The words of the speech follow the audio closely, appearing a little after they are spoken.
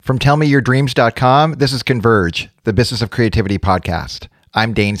From tellmeyourdreams.com, this is Converge, the Business of Creativity podcast.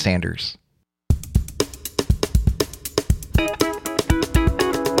 I'm Dane Sanders.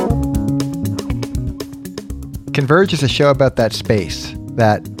 Converge is a show about that space,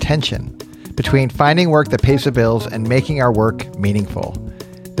 that tension between finding work that pays the bills and making our work meaningful.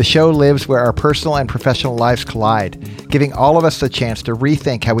 The show lives where our personal and professional lives collide, giving all of us the chance to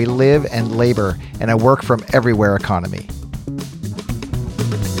rethink how we live and labor in a work from everywhere economy.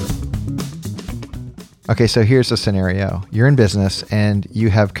 Okay, so here's the scenario. You're in business and you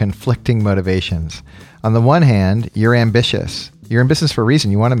have conflicting motivations. On the one hand, you're ambitious. You're in business for a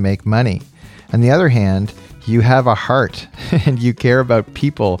reason. You want to make money. On the other hand, you have a heart and you care about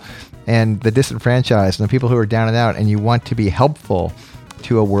people and the disenfranchised and the people who are down and out, and you want to be helpful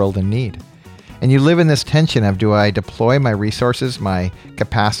to a world in need. And you live in this tension of, do I deploy my resources, my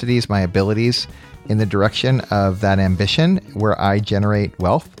capacities, my abilities in the direction of that ambition where I generate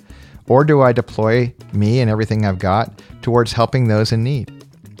wealth? Or do I deploy me and everything I've got towards helping those in need?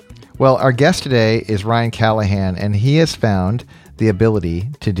 Well, our guest today is Ryan Callahan, and he has found the ability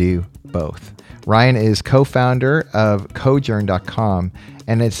to do both. Ryan is co-founder of Cojourn.com,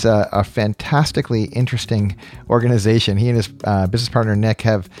 and it's a fantastically interesting organization. He and his business partner, Nick,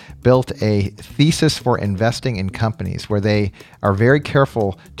 have built a thesis for investing in companies where they are very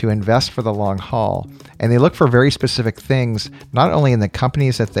careful to invest for the long haul. And they look for very specific things, not only in the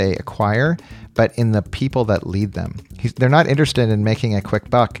companies that they acquire, but in the people that lead them. They're not interested in making a quick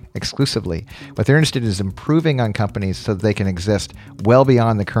buck exclusively. What they're interested in is improving on companies so that they can exist well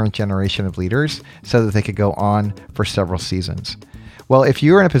beyond the current generation of leaders so that they could go on for several seasons. Well, if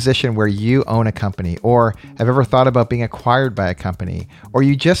you're in a position where you own a company or have ever thought about being acquired by a company, or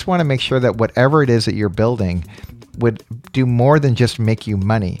you just want to make sure that whatever it is that you're building would do more than just make you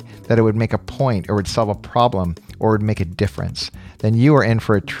money, that it would make a point or would solve a problem or would make a difference, then you are in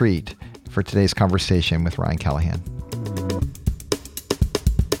for a treat for today's conversation with Ryan Callahan.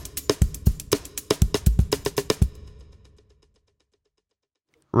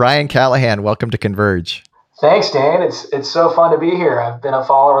 Ryan Callahan, welcome to Converge. Thanks, Dan. It's so fun to be here. I've been a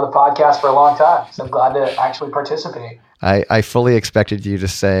follower of the podcast for a long time, so I'm glad to actually participate. I fully expected you to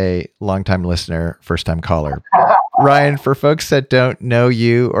say longtime listener, first time caller. Ryan, for folks that don't know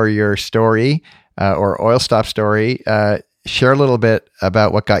you or your story or OilStop story, share a little bit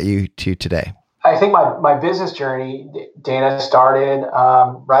about what got you to today. I think my business journey, Dana, started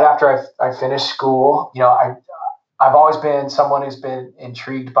right after I finished school. You know, I've always been someone who's been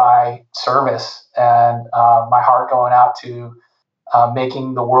intrigued by service and my heart going out to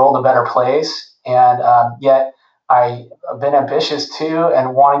making the world a better place. And yet I've been ambitious too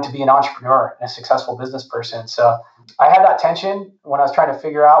and wanting to be an entrepreneur and a successful business person. So I had that tension when I was trying to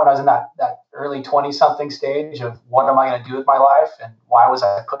figure out, when I was in that early 20-something stage of what am I going to do with my life and why was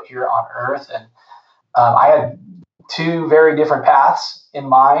I put here on earth? And I had two very different paths in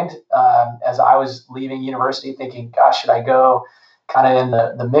mind as I was leaving university, thinking, gosh, should I go kind of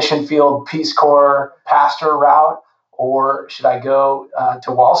in the mission field, Peace Corps pastor route, or should I go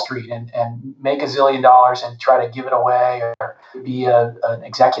to Wall Street and make $1 zillion and try to give it away or be an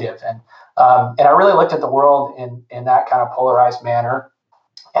executive? And I really looked at the world in that kind of polarized manner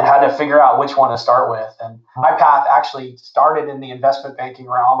and had to figure out which one to start with. And my path actually started in the investment banking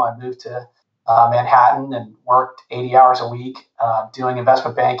realm. I moved to Manhattan and worked 80 hours a week doing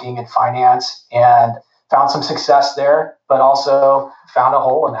investment banking and finance, and found some success there, but also found a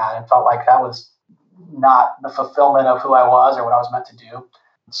hole in that and felt like that was not the fulfillment of who I was or what I was meant to do.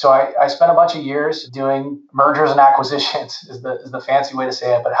 So I spent a bunch of years doing mergers and acquisitions is the fancy way to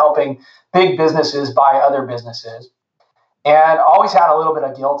say it, but helping big businesses buy other businesses. And always had a little bit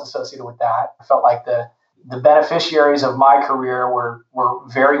of guilt associated with that. I felt like the beneficiaries of my career were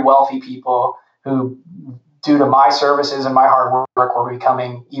very wealthy people who, due to my services and my hard work, were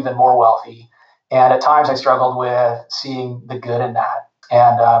becoming even more wealthy. And at times I struggled with seeing the good in that.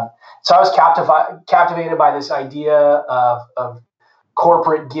 And so I was captivated by this idea of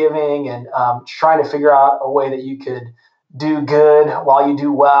corporate giving and trying to figure out a way that you could do good while you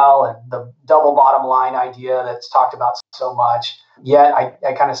do well, and the double bottom line idea that's talked about so much. Yet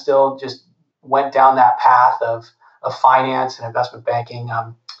I kind of still just went down that path of finance and investment banking.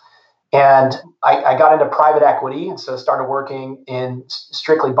 And I got into private equity, and so started working in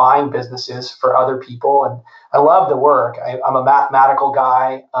strictly buying businesses for other people. And I love the work. I'm a mathematical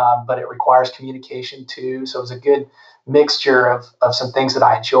guy, but it requires communication too. So it was a good mixture of some things that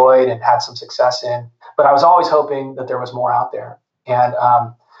I enjoyed and had some success in. But I was always hoping that there was more out there. And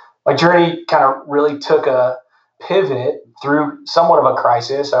my journey kind of really took a pivot through somewhat of a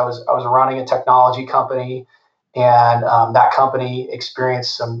crisis. I was running a technology company and that company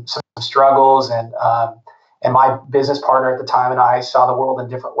experienced some struggles, and my business partner at the time and I saw the world in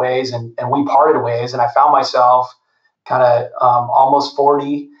different ways, and we parted ways, and I found myself kind of almost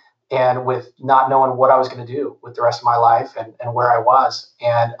 40 and with not knowing what I was going to do with the rest of my life and where I was.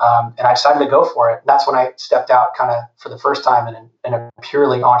 And I decided to go for it. That's when I stepped out kind of for the first time in a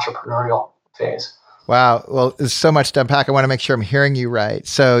purely entrepreneurial phase. Wow. Well, there's so much to unpack. I want to make sure I'm hearing you right.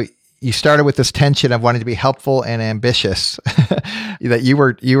 So you started with this tension of wanting to be helpful and ambitious, that you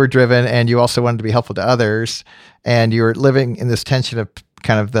were driven and you also wanted to be helpful to others. And you were living in this tension of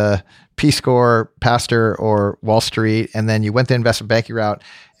kind of the Peace Corps, pastor, or Wall Street. And then you went the investment banking route.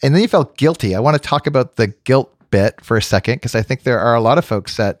 And then you felt guilty. I want to talk about the guilt bit for a second, because I think there are a lot of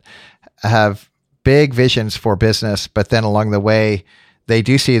folks that have big visions for business, but then along the way, they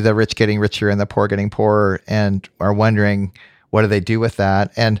do see the rich getting richer and the poor getting poorer and are wondering, what do they do with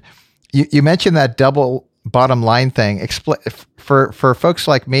that? And you mentioned that double bottom line thing. For folks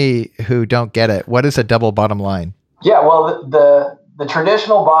like me who don't get it, what is a double bottom line? Yeah, well, the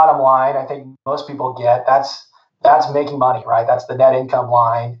traditional bottom line, I think most people get, that's making money, right? That's the net income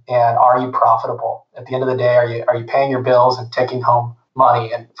line. And are you profitable? At the end of the day, are you paying your bills and taking home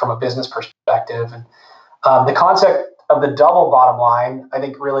money, and from a business perspective? And the concept of the double bottom line, I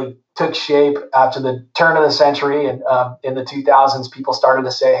think, really took shape after the turn of the century. And in the 2000s, people started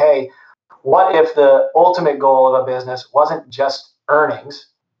to say, hey, what if the ultimate goal of a business wasn't just earnings,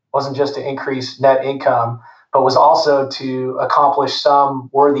 wasn't just to increase net income, but was also to accomplish some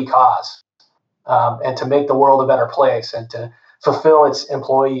worthy cause, and to make the world a better place, and to fulfill its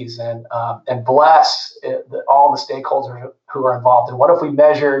employees, and bless all the stakeholders who are involved. And what if we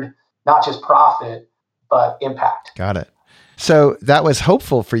measured not just profit, but impact? Got it. So that was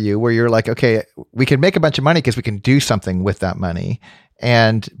hopeful for you, where you're like, okay, we can make a bunch of money because we can do something with that money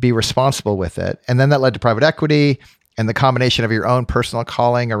and be responsible with it. And then that led to private equity and the combination of your own personal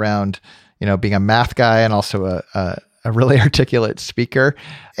calling around, being a math guy and also a really articulate speaker.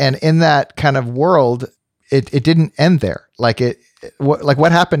 And in that kind of world, it didn't end there.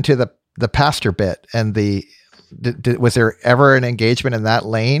 What happened to the pastor bit and was there ever an engagement in that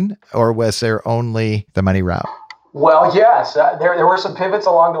lane, or was there only the money route? Well, yes, there were some pivots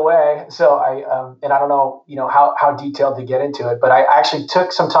along the way. So and I don't know, how detailed to get into it, but I actually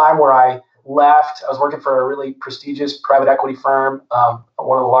took some time where I left. I was working for a really prestigious private equity firm,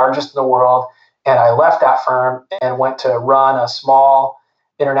 one of the largest in the world. And I left that firm and went to run a small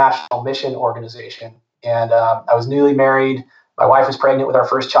international mission organization. And I was newly married. My wife was pregnant with our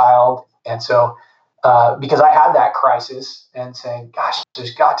first child. And so because I had that crisis and saying, gosh,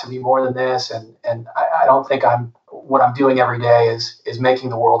 there's got to be more than this. And I don't think what I'm doing every day is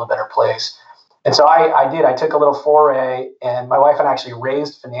making the world a better place. And so I did. I took a little foray, and my wife and I actually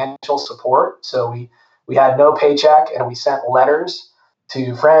raised financial support. So we had no paycheck, and we sent letters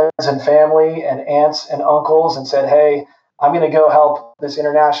to friends and family and aunts and uncles and said, hey, I'm going to go help this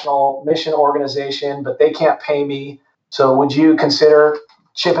international mission organization, but they can't pay me. So would you consider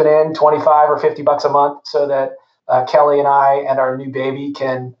chipping in 25 or $50 a month so that Kelly and I and our new baby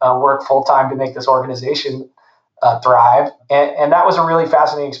can work full time to make this organization thrive? And that was a really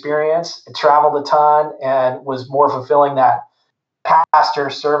fascinating experience. It traveled a ton and was more fulfilling that pastor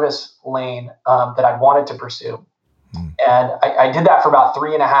service lane that I wanted to pursue. And I did that for about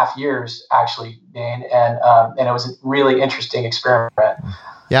 3.5 years, actually, Dane, and it was a really interesting experiment.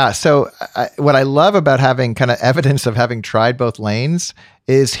 Yeah. So what I love about having kind of evidence of having tried both lanes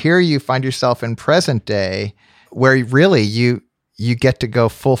is here you find yourself in present day, where really you get to go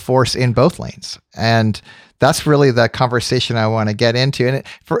full force in both lanes. And that's really the conversation I want to get into. And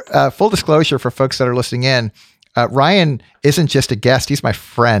for full disclosure for folks that are listening in, Ryan isn't just a guest; he's my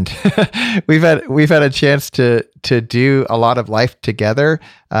friend. we've had a chance to do a lot of life together,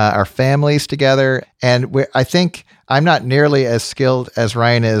 our families together, and I think I'm not nearly as skilled as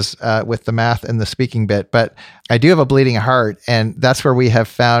Ryan is with the math and the speaking bit, but I do have a bleeding heart, and that's where we have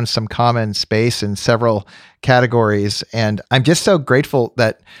found some common space in several categories. And I'm just so grateful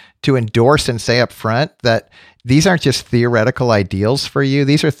to endorse and say up front that these aren't just theoretical ideals for you.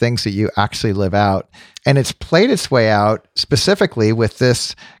 These are things that you actually live out. And it's played its way out specifically with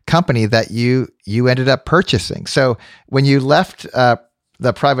this company that you ended up purchasing. So when you left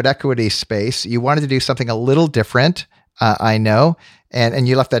the private equity space, you wanted to do something a little different, I know, and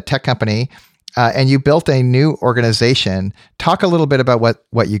you left that tech company and you built a new organization. Talk a little bit about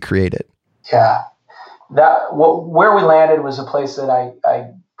what you created. Yeah, where we landed was a place that I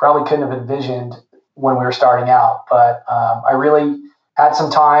probably couldn't have envisioned when we were starting out, but I really had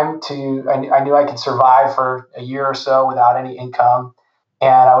some time I knew I could survive for a year or so without any income.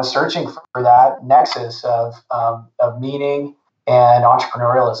 And I was searching for that nexus of meaning and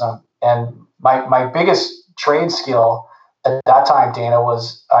entrepreneurialism. And my biggest trade skill at that time, Dana,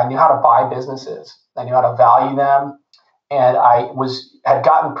 was I knew how to buy businesses. I knew how to value them, and had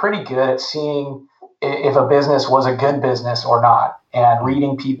gotten pretty good at seeing if a business was a good business or not, and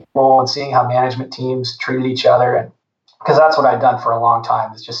reading people and seeing how management teams treated each other. And because that's what I'd done for a long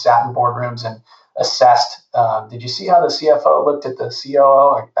time, is just sat in boardrooms and assessed. Did you see how the CFO looked at the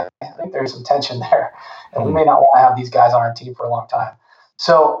COO? I think there's some tension there, and we may not want to have these guys on our team for a long time.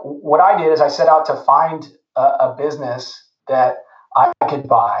 So what I did is I set out to find a business that I could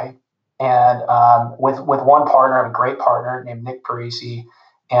buy, and with one partner, I have a great partner named Nick Parisi,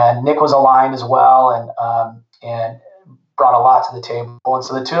 and Nick was aligned as well, and brought a lot to the table. And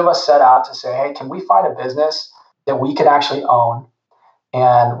so the two of us set out to say, hey, can we find a business that we could actually own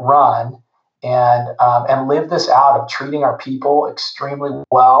and run and live this out of treating our people extremely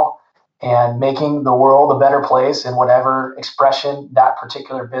well and making the world a better place in whatever expression that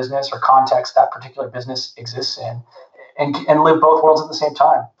particular business or context that particular business exists in, and live both worlds at the same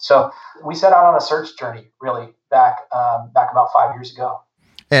time. So we set out on a search journey, really, back about 5 years ago.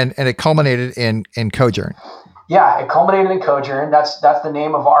 And it culminated in Cojourn. Yeah, it culminated in Cojourn. That's the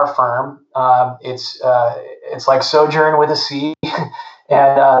name of our firm. It's like sojourn with a C,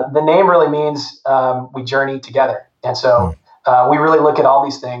 and the name really means we journey together. And so we really look at all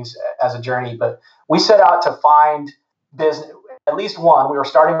these things as a journey. But we set out to find business, at least one. We were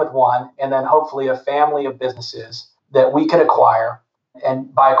starting with one, and then hopefully a family of businesses that we could acquire,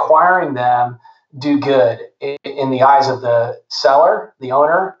 and by acquiring them, do good in the eyes of the seller, the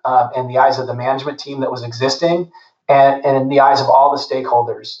owner, in the eyes of the management team that was existing, and in the eyes of all the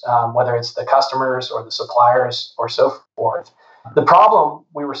stakeholders, whether it's the customers or the suppliers or so forth. The problem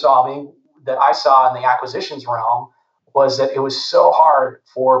we were solving that I saw in the acquisitions realm was that it was so hard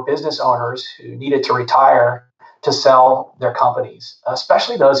for business owners who needed to retire to sell their companies,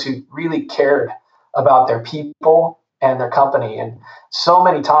 especially those who really cared about their people and their company. And so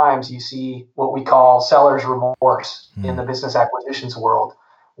many times you see what we call seller's remorse in the business acquisitions world,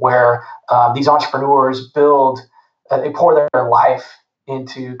 where these entrepreneurs they pour their life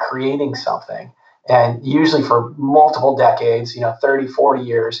into creating something, and usually for multiple decades, 30, 40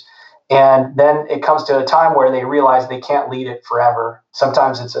 years. And then it comes to a time where they realize they can't lead it forever.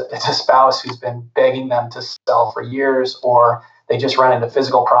 Sometimes it's a spouse who's been begging them to sell for years, or they just run into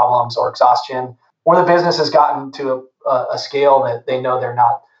physical problems or exhaustion, or the business has gotten to a scale that they know they're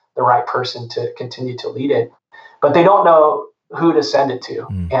not the right person to continue to lead it, but they don't know who to send it to,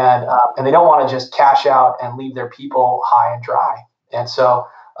 and they don't want to just cash out and leave their people high and dry. And so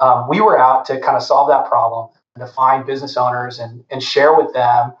we were out to kind of solve that problem, and to find business owners and share with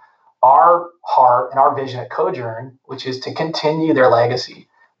them our heart and our vision at Cojourn, which is to continue their legacy,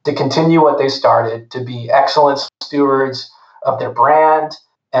 to continue what they started, to be excellent stewards of their brand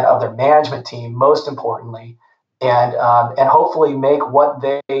and of their management team, most importantly, and hopefully make what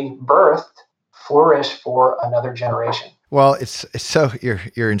they birthed flourish for another generation. Well, it's so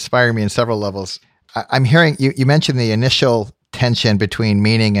you're inspiring me in several levels. I'm hearing you mentioned the initial tension between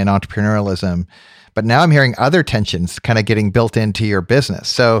meaning and entrepreneurialism, but now I'm hearing other tensions kind of getting built into your business.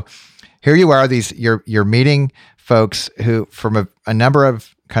 So here you are, you're meeting folks who from a number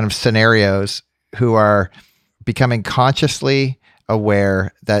of kind of scenarios who are becoming consciously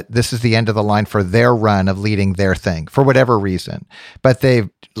aware that this is the end of the line for their run of leading their thing for whatever reason. But they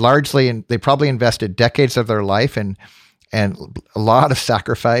probably invested decades of their life and a lot of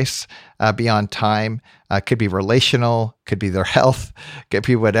sacrifice beyond time. Could be relational, could be their health, could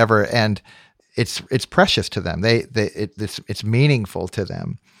be whatever, and it's precious to them. It's meaningful to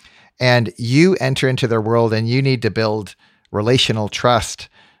them, and you enter into their world, and you need to build relational trust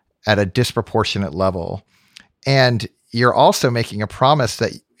at a disproportionate level, and you're also making a promise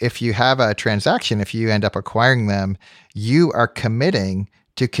that if you have a transaction, if you end up acquiring them, you are committing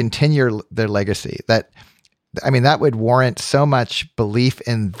to continue their legacy. That would warrant so much belief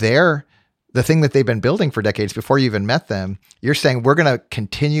in the thing that they've been building for decades before you even met them. You're saying we're going to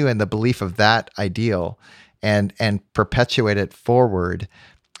continue in the belief of that ideal and perpetuate it forward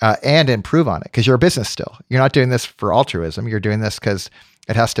and improve on it, because you're a business still. You're not doing this for altruism. You're doing this because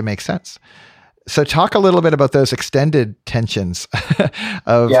it has to make sense. So talk a little bit about those extended tensions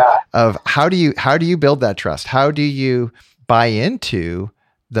of how do you build that trust? How do you buy into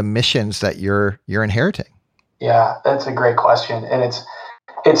the missions that you're inheriting? Yeah, that's a great question, and it's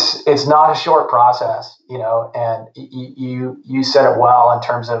not a short process, and you said it well in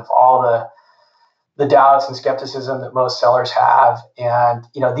terms of all the the doubts and skepticism that most sellers have. And,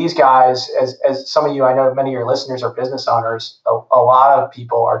 these guys, as some of you, I know many of your listeners are business owners, a lot of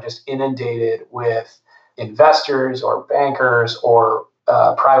people are just inundated with investors or bankers or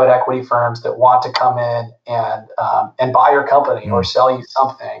private equity firms that want to come in and buy your company or sell you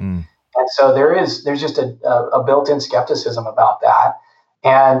something. And so there's just a built-in skepticism about that.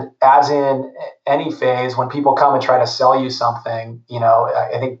 And as in any phase, when people come and try to sell you something,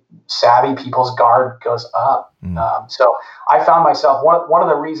 I think savvy people's guard goes up. So I found myself, one of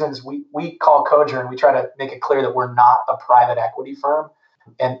the reasons we call Cojourn, we try to make it clear that we're not a private equity firm.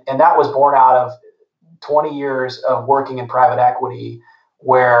 And that was born out of 20 years of working in private equity,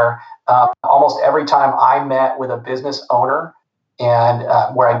 where almost every time I met with a business owner and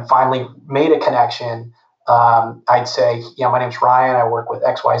where I finally made a connection, I'd say, my name's Ryan. I work with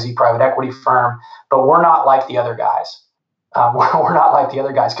XYZ private equity firm, but we're not like the other guys. We're not like the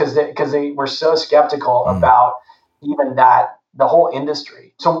other guys because they were so skeptical about even the whole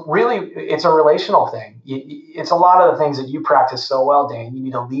industry. So really, it's a relational thing. It's a lot of the things that you practice so well, Dane. You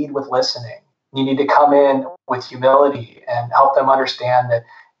need to lead with listening. You need to come in with humility and help them understand that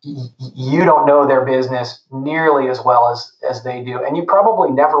you don't know their business nearly as well as they do, and you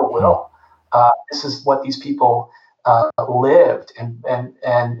probably never will. This is what these people lived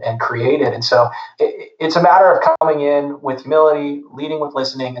and created, and so it's a matter of coming in with humility, leading with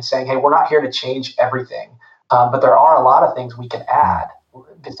listening, and saying, "Hey, we're not here to change everything, but there are a lot of things we can add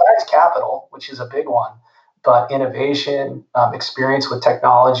besides capital, which is a big one." But innovation, experience with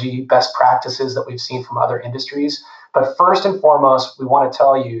technology, best practices that we've seen from other industries. But first and foremost, we want to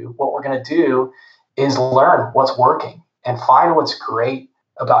tell you what we're going to do is learn what's working and find what's great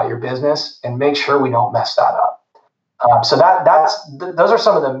about your business and make sure we don't mess that up. So those are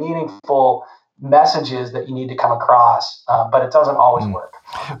some of the meaningful messages that you need to come across, but it doesn't always work.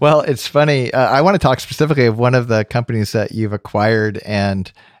 Well, it's funny. I want to talk specifically of one of the companies that you've acquired,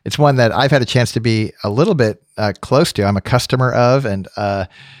 and it's one that I've had a chance to be a little bit close to. I'm a customer of, and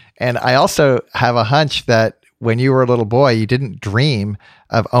I also have a hunch that when you were a little boy, you didn't dream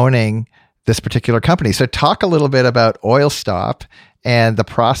of owning this particular company. So talk a little bit about OilStop and the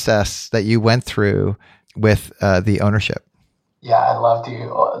process that you went through with the ownership. Yeah, I'd love to.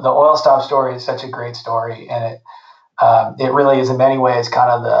 The OilStop story is such a great story, and it really is in many ways kind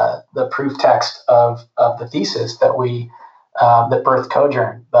of the proof text of the thesis that that birthed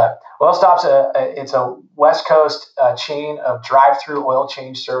Cojourn. But OilStop's it's a West Coast chain of drive-through oil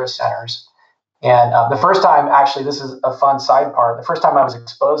change service centers. And the first time, actually, this is a fun side part. The first time I was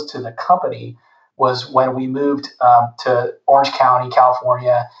exposed to the company was when we moved to Orange County,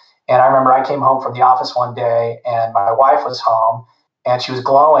 California. And I remember I came home from the office one day, and my wife was home, and she was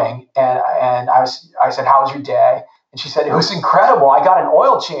glowing. And I said, "How was your day?" And she said, "It was incredible. I got an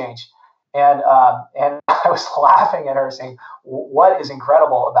oil change." And I was laughing at her, saying, "What is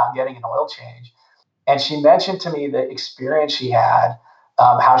incredible about getting an oil change?" And she mentioned to me the experience she had,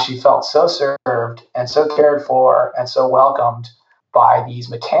 how she felt so served and so cared for and so welcomed by these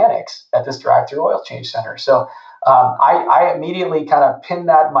mechanics at this drive-through oil change center. So I immediately kind of pinned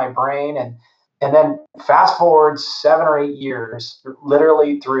that in my brain, and then fast forward 7 or 8 years,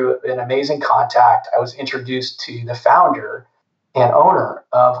 literally through an amazing contact, I was introduced to the founder and owner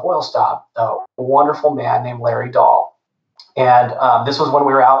of OilStop, a wonderful man named Larry Dahl. And this was when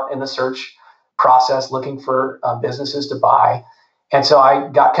we were out in the search process looking for businesses to buy. And so I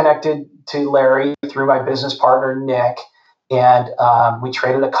got connected to Larry through my business partner, Nick, and we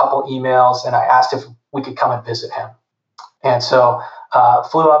traded a couple emails, and I asked if we could come and visit him. And so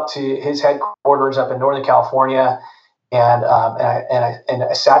flew up to his headquarters up in Northern California, and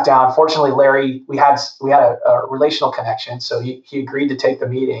I sat down. Fortunately, Larry, we had a relational connection, so he agreed to take the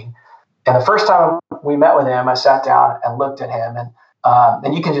meeting. And the first time we met with him, I sat down and looked at him,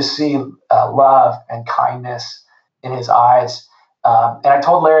 and you can just see love and kindness in his eyes. And I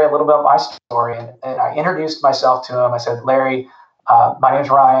told Larry a little bit about my story, and I introduced myself to him. I said, "Larry, my name's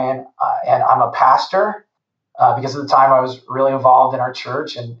Ryan, and I'm a pastor." Because at the time I was really involved in our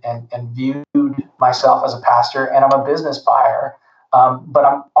church and viewed myself as a pastor, and I'm a business buyer. But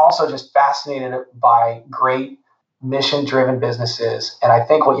I'm also just fascinated by great mission-driven businesses. And I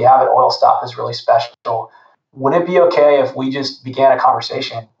think what you have at OilStop is really special. Would it be okay if we just began a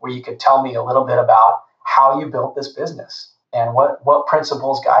conversation where you could tell me a little bit about how you built this business and what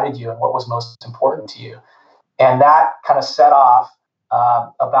principles guided you and what was most important to you? And that kind of set off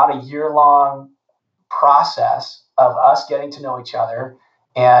about a year-long process of us getting to know each other,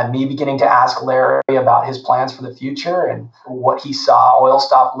 and me beginning to ask Larry about his plans for the future and what he saw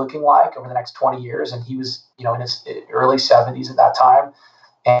OilStop looking like over the next 20 years. And he was, in his early 70s at that time.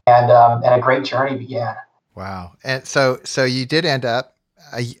 and a great journey began. Wow. And so you did end up,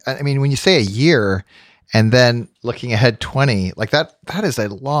 I mean, when you say a year and then looking ahead 20, like that is a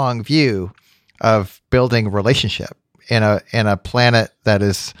long view of building a relationship in a planet that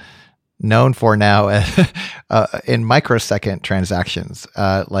is known for now in microsecond transactions,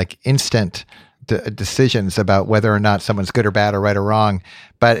 like instant decisions about whether or not someone's good or bad or right or wrong.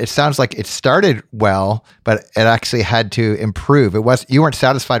 But it sounds like it started well, but it actually had to improve. You weren't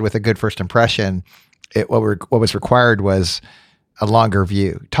satisfied with a good first impression. What was required was a longer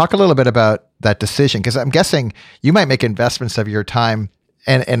view. Talk a little bit about that decision, because I'm guessing you might make investments of your time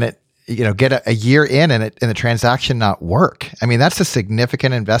and it, get a year in and the transaction not work. I mean, that's a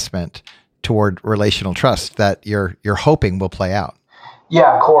significant investment toward relational trust that you're hoping will play out.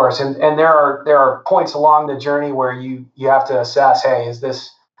 Yeah, of course. And there are points along the journey where you have to assess, hey, is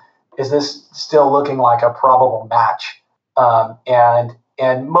this still looking like a probable match?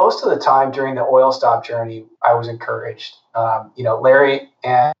 And most of the time during the OilStop journey, I was encouraged. Larry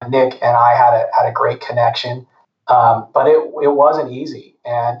and Nick and I had a great connection, but it wasn't easy.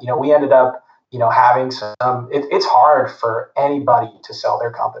 And we ended up having some. It's hard for anybody to sell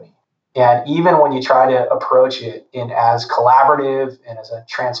their company, and even when you try to approach it in as collaborative and as a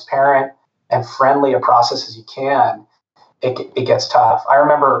transparent and friendly a process as you can, it gets tough. I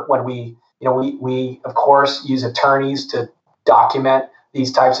remember when we of course use attorneys to document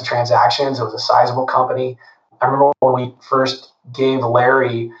these types of transactions. It was a sizable company. I remember when we first gave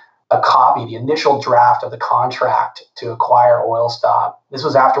Larry a copy, the initial draft of the contract to acquire OilStop. This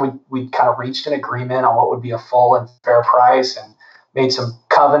was after we kind of reached an agreement on what would be a full and fair price, and made some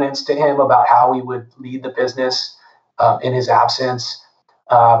covenants to him about how we would lead the business in his absence.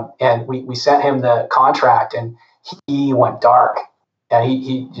 And we sent him the contract, and he went dark, and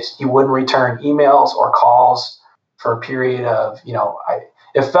he wouldn't return emails or calls for a period of,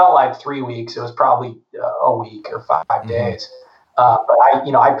 it felt like 3 weeks. It was probably a week or 5 days. But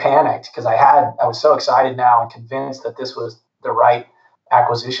I panicked because I was so excited now and convinced that this was the right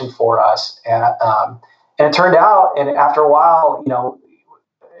acquisition for us. And it turned out, and after a while,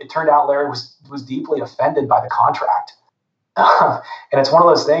 it turned out Larry was deeply offended by the contract. And it's one of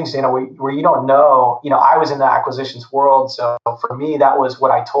those things, where you don't know. I was in the acquisitions world, so for me, that was what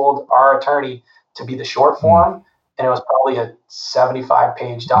I told our attorney to be the short form, and it was probably a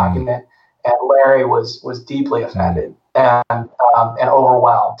 75-page document. And Larry was deeply offended and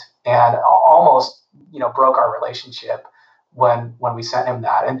overwhelmed, and almost broke our relationship when we sent him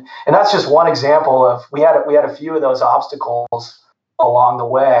that. And that's just one example of we had a few of those obstacles along the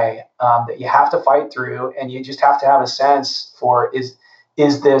way that you have to fight through, and you just have to have a sense for is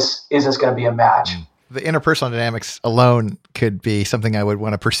this going to be a match? The interpersonal dynamics alone could be something I would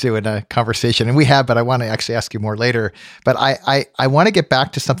want to pursue in a conversation, and we have, but I want to actually ask you more later. But I want to get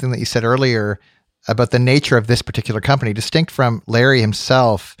back to something that you said earlier about the nature of this particular company, distinct from Larry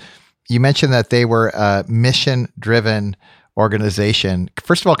himself. You mentioned that they were a mission-driven organization.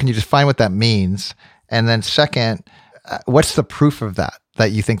 First of all, can you define what that means? And then second, what's the proof of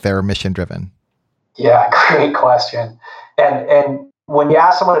that you think they're mission-driven? Yeah, great question. And when you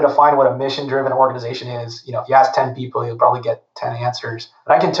ask someone to define what a mission-driven organization is, if you ask 10 people, you'll probably get 10 answers.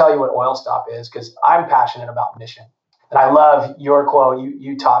 But I can tell you what OilStop is, because I'm passionate about mission. And I love your quote.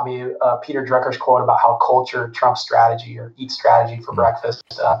 You taught me Peter Drucker's quote about how culture trumps strategy, or eat strategy for breakfast.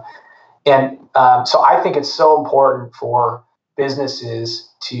 So I think it's so important for businesses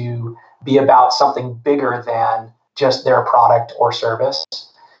to be about something bigger than just their product or service.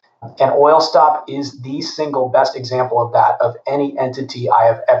 And OilStop is the single best example of that, of any entity I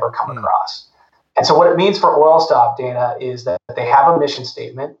have ever come across. And so what it means for OilStop, Dana, is that they have a mission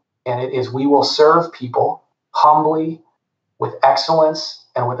statement, and it is, we will serve people humbly, with excellence,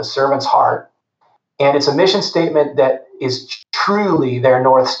 and with a servant's heart. And it's a mission statement that is truly their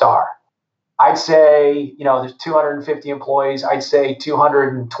North Star. I'd say, there's 250 employees. I'd say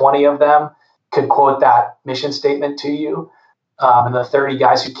 220 of them could quote that mission statement to you. And the 30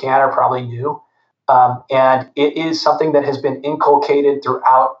 guys who can are probably new. And it is something that has been inculcated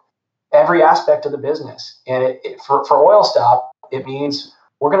throughout every aspect of the business. And for OilStop, it means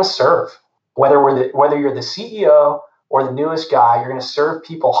we're going to serve. Whether you're the CEO or the newest guy, you're going to serve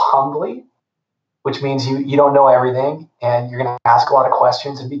people humbly, which means you don't know everything, and you're going to ask a lot of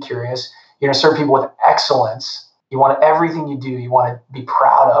questions and be curious. You're going to serve people with excellence. You want everything you do, you want to be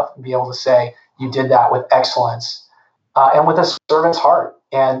proud of and be able to say you did that with excellence. And with a servant's heart.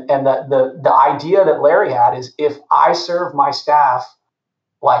 And the idea that Larry had is, if I serve my staff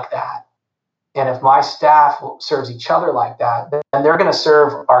like that, and if my staff serves each other like that, then they're going to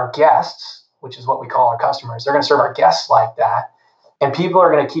serve our guests, which is what we call our customers. They're going to serve our guests like that. and people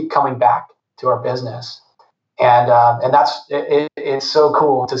are going to keep coming back to our business. And it's so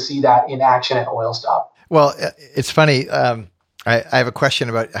cool to see that in action at OilStop. Well, it's funny. I have a question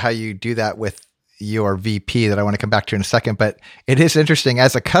about how you do that with your VP that I want to come back to in a second, but it is interesting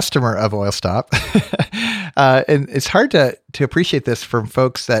as a customer of OilStop. And it's hard to appreciate this from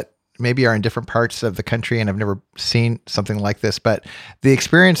folks that maybe are in different parts of the country and have never seen something like this. But the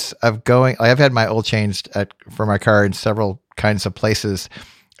experience of going, I've had my oil changed for my car in several kinds of places,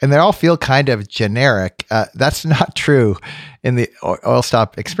 and they all feel kind of generic. That's not true in the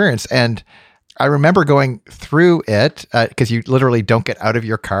OilStop experience. And I remember going through it because you literally don't get out of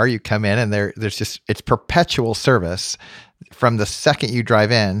your car. You come in and there's just, it's perpetual service from the second you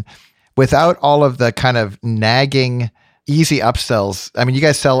drive in without all of the kind of nagging, easy upsells. I mean, you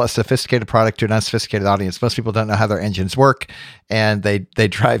guys sell a sophisticated product to an unsophisticated audience. Most people don't know how their engines work, and they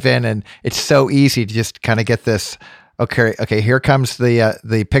drive in, and it's so easy to just kind of get this, okay, here comes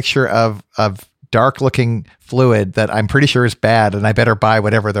the picture of dark looking fluid that I'm pretty sure is bad, and I better buy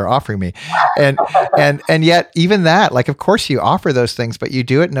whatever they're offering me. And yet even that, like, of course you offer those things, but you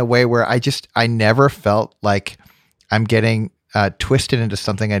do it in a way where I never felt like I'm getting twisted into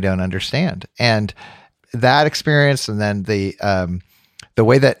something I don't understand. And that experience, and then the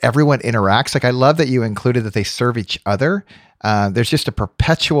way that everyone interacts, like I love that you included that they serve each other. There's just a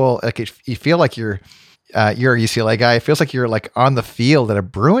perpetual, like you feel like you're a UCLA guy. It feels like you're like on the field at a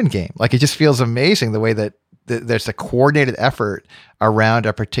Bruin game. Like it just feels amazing the way that there's a coordinated effort around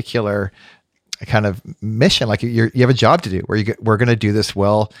a particular kind of mission. Like you have a job to do where we're going to do this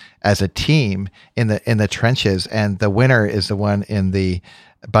well as a team in the trenches, and the winner is the one in the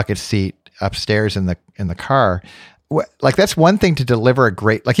bucket seat upstairs in the car. Like that's one thing to deliver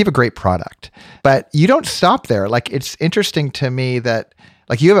you have a great product, but you don't stop there. Like it's interesting to me that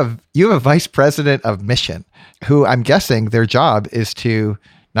like you have a vice president of mission who I'm guessing their job is to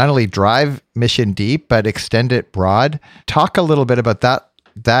not only drive mission deep, but extend it broad. Talk a little bit about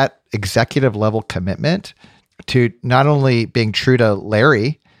that executive level commitment to not only being true to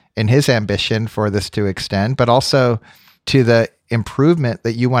Larry and his ambition for this to extend, but also to the improvement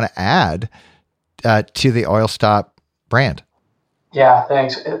that you want to add to the OilStop brand. Yeah,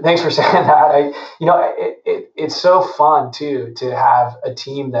 thanks. Thanks for saying that. It's so fun too to have a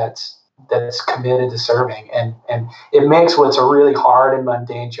team that's committed to serving, and it makes what's a really hard and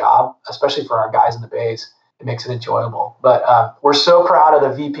mundane job, especially for our guys in the base, it makes it enjoyable. But we're so proud of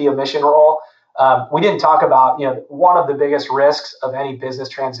the VP of mission role. We didn't talk about, one of the biggest risks of any business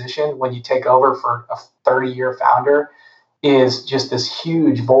transition when you take over for a 30-year founder is just this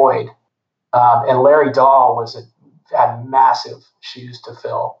huge void. And Larry Dahl had massive shoes to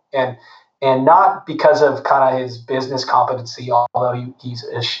fill, and not because of kind of his business competency, although he's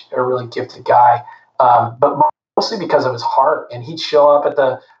a really gifted guy, but mostly because of his heart. And he'd show up at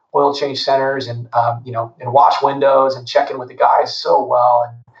the oil change centers and wash windows and check in with the guys so well.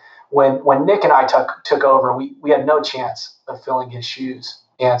 And when Nick and I took over, we had no chance of filling his shoes,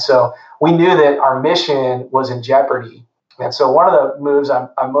 and so we knew that our mission was in jeopardy. And so one of the moves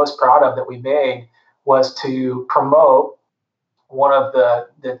I'm most proud of that we made was to promote one of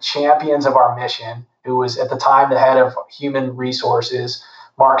the champions of our mission, who was at the time the head of human resources,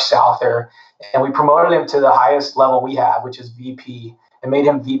 Mark Souther. And we promoted him to the highest level we have, which is VP, and made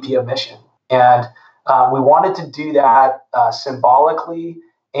him VP of mission. And we wanted to do that symbolically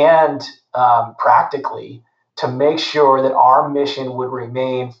and practically to make sure that our mission would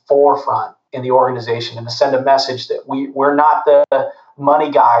remain forefront in the organization, and to send a message that we're not the money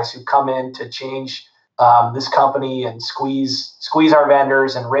guys who come in to change this company and squeeze our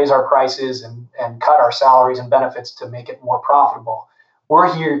vendors and raise our prices and cut our salaries and benefits to make it more profitable.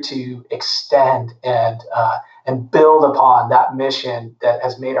 We're here to extend and build upon that mission that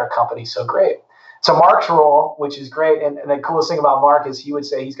has made our company so great. So Mark's role, which is great, and the coolest thing about Mark is he would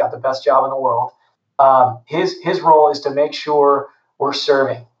say he's got the best job in the world. His role is to make sure we're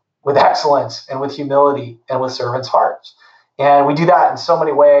serving with excellence and with humility and with servants' hearts. And we do that in so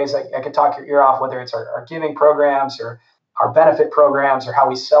many ways. I could talk your ear off, whether it's our giving programs or our benefit programs, or how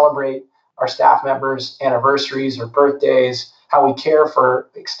we celebrate our staff members' anniversaries or birthdays, how we care for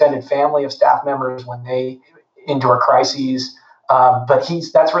extended family of staff members when they endure crises. But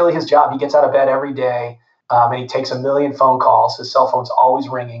that's really his job. He gets out of bed every day, and he takes 1 million phone calls. His cell phone's always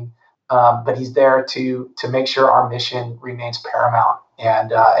ringing, but he's there to make sure our mission remains paramount.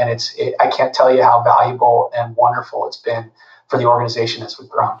 And I can't tell you how valuable and wonderful it's been for the organization as we've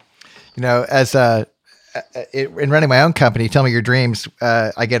grown. As in running my own company, Tell Me Your Dreams,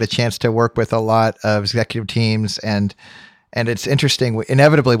 I get a chance to work with a lot of executive teams, and it's interesting.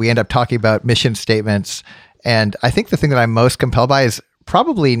 Inevitably, we end up talking about mission statements, And I think the thing that I'm most compelled by is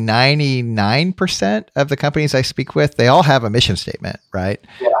probably 99% of the companies I speak with, they all have a mission statement, right?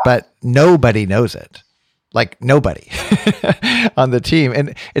 Yeah. But nobody knows it. Like nobody on the team.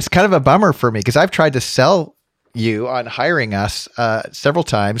 And it's kind of a bummer for me because I've tried to sell you on hiring us several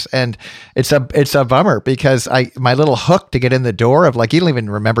times, and it's a bummer because my little hook to get in the door of like, you don't even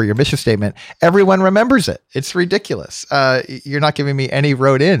remember your mission statement. Everyone remembers it. It's ridiculous. You're not giving me any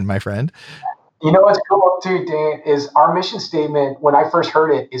road in, my friend. You know what's cool too, Dane, is our mission statement, when I first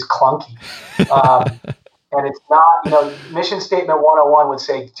heard it, is clunky. And it's not, mission statement 101 would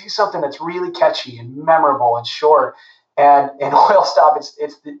say, do something that's really catchy and memorable and short. And in Oil Stop,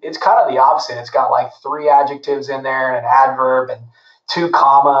 it's kind of the opposite. It's got like 3 adjectives in there and an adverb and 2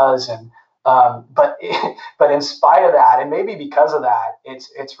 commas. And but in spite of that, and maybe because of that,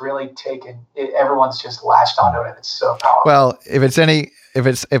 it's really everyone's just latched onto it. It's so powerful. Well,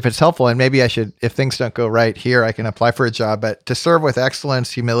 if it's helpful, and maybe I should, if things don't go right here, I can apply for a job. But to serve with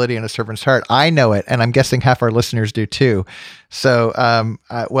excellence, humility, and a servant's heart, I know it, and I'm guessing half our listeners do too. So,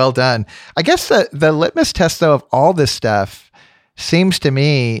 well done. I guess the litmus test, though, of all this stuff seems to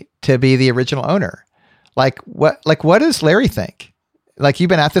me to be the original owner. What does Larry think? Like, you've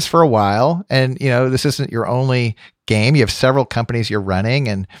been at this for a while, and this isn't your only game. You have several companies you're running,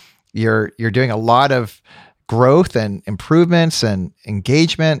 and you're doing a lot of growth and improvements and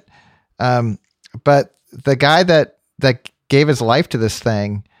engagement. But the guy that gave his life to this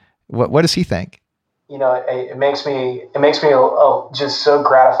thing, what does he think? It makes me just so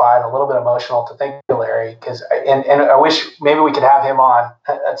gratified, a little bit emotional to think of Larry, because and I wish maybe we could have him on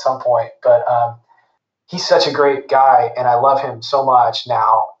at some point, but he's such a great guy, and I love him so much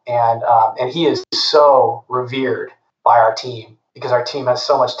now, and he is so revered by our team because our team has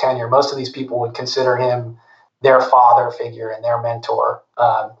so much tenure. Most of these people would consider him their father figure and their mentor.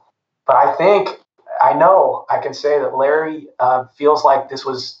 But I can say that Larry feels like this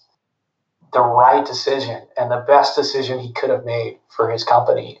was the right decision and the best decision he could have made for his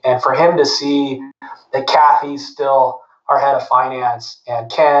company. And for him to see that Kathy's still our head of finance,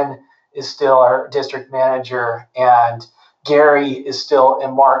 and Ken is still our district manager, and Gary is still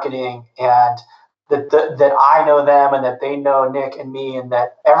in marketing, and that I know them and that they know Nick and me, and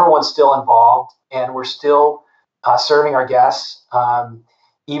that everyone's still involved, and we're still serving our guests,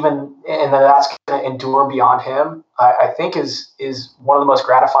 even, and that's going to endure beyond him, I think is one of the most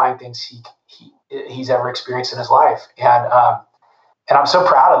gratifying things he's ever experienced in his life. And I'm so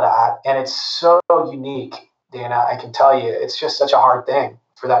proud of that. And it's so unique, Dana. I can tell you, it's just such a hard thing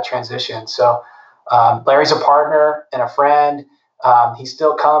for that transition. So Larry's a partner and a friend. He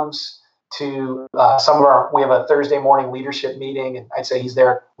still comes to we have a Thursday morning leadership meeting, and I'd say he's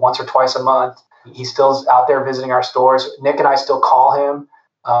there once or twice a month. He's still out there visiting our stores. Nick and I still call him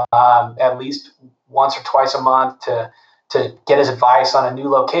at least once or twice a month to get his advice on a new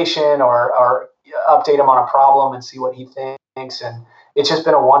location or update him on a problem and see what he thinks. And it's just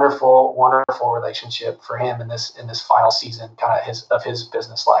been a wonderful, wonderful relationship for him in this final season, kind of his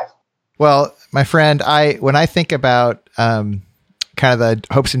business life. Well, my friend, when I think about kind of the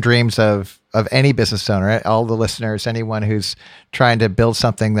hopes and dreams of any business owner, all the listeners, anyone who's trying to build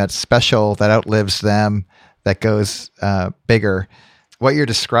something that's special, that outlives them, that goes bigger, what you're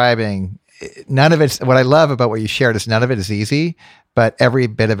describing, none of it's, what I love about what you shared is none of it is easy, but every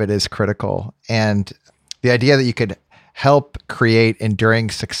bit of it is critical. And the idea that you could help create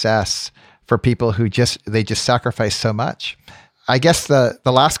enduring success for people who just sacrifice so much. I guess the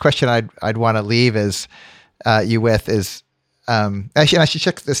last question I'd want to leave is you with is, actually, I should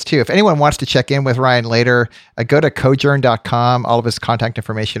check this too. If anyone wants to check in with Ryan later, go to cojourn.com. All of his contact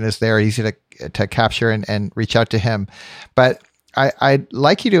information is there, easy to capture and reach out to him. But I'd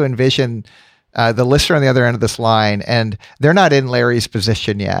like you to envision the listener on the other end of this line, and they're not in Larry's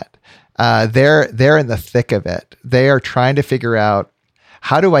position yet. They're in the thick of it. They are trying to figure out,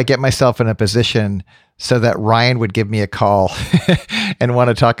 how do I get myself in a position so that Ryan would give me a call and want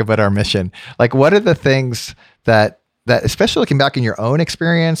to talk about our mission? Like, what are the things that especially looking back in your own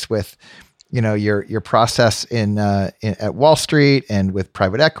experience with, your process at Wall Street and with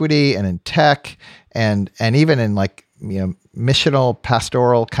private equity and in tech and even in missional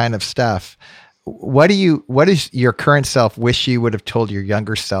pastoral kind of stuff. What does your current self wish you would have told your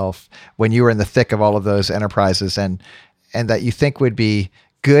younger self when you were in the thick of all of those enterprises, and that you think would be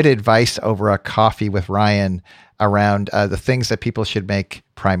good advice over a coffee with Ryan around the things that people should make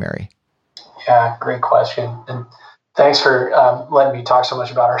primary? Yeah, great question. And thanks for letting me talk so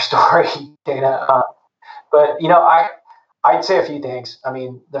much about our story, Dana. But I'd say a few things. I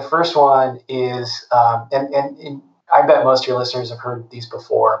mean, the first one is, and I bet most of your listeners have heard these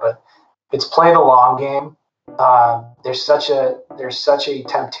before, but it's play the long game there's such a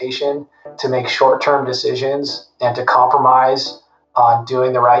temptation to make short-term decisions and to compromise on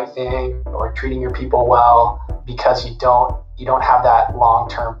doing the right thing or treating your people well because you don't have that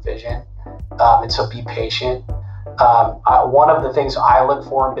long-term vision. And so be patient. One of the things I look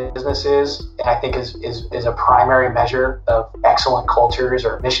for in businesses, and I think is a primary measure of excellent cultures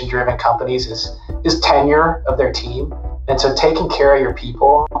or mission-driven companies, is tenure of their team. And so taking care of your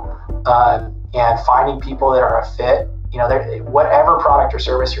people and finding people that are a fit, whatever product or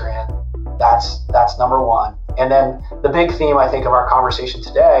service you're in, that's number one. And then the big theme, I think, of our conversation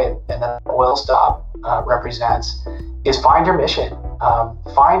today, and that Oil Stop represents, is find your mission.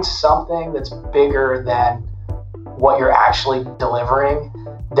 Find something that's bigger than what you're actually delivering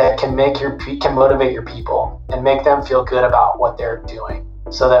that can motivate your people and make them feel good about what they're doing,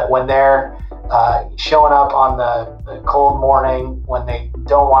 so that when they're showing up on the cold morning when they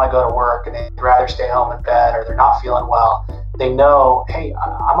don't want to go to work and they'd rather stay home in bed or they're not feeling well, they know, hey,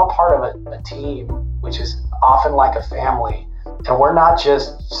 I'm a part of a team, which is often like a family, and we're not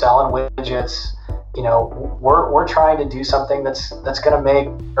just selling widgets. We're trying to do something that's going to make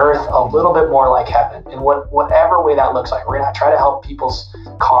Earth a little bit more like heaven, in whatever way that looks like. We're going to try to help people's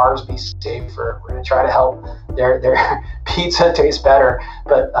cars be safer. We're going to try to help their pizza taste better,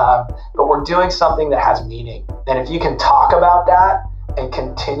 but we're doing something that has meaning. And if you can talk about that and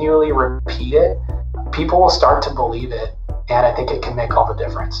continually repeat it, people will start to believe it, and I think it can make all the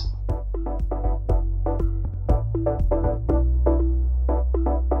difference.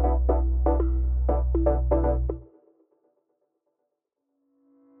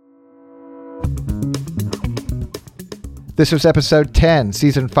 This was episode 10,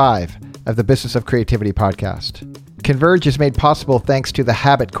 season 5 of the Business of Creativity podcast. Converge is made possible thanks to the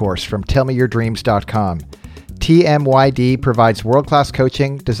Habit course from tellmeyourdreams.com. TMYD provides world-class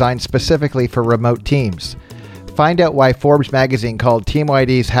coaching designed specifically for remote teams. Find out why Forbes magazine called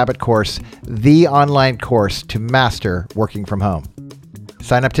TMYD's Habit course the online course to master working from home.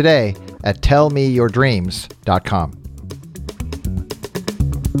 Sign up today at tellmeyourdreams.com.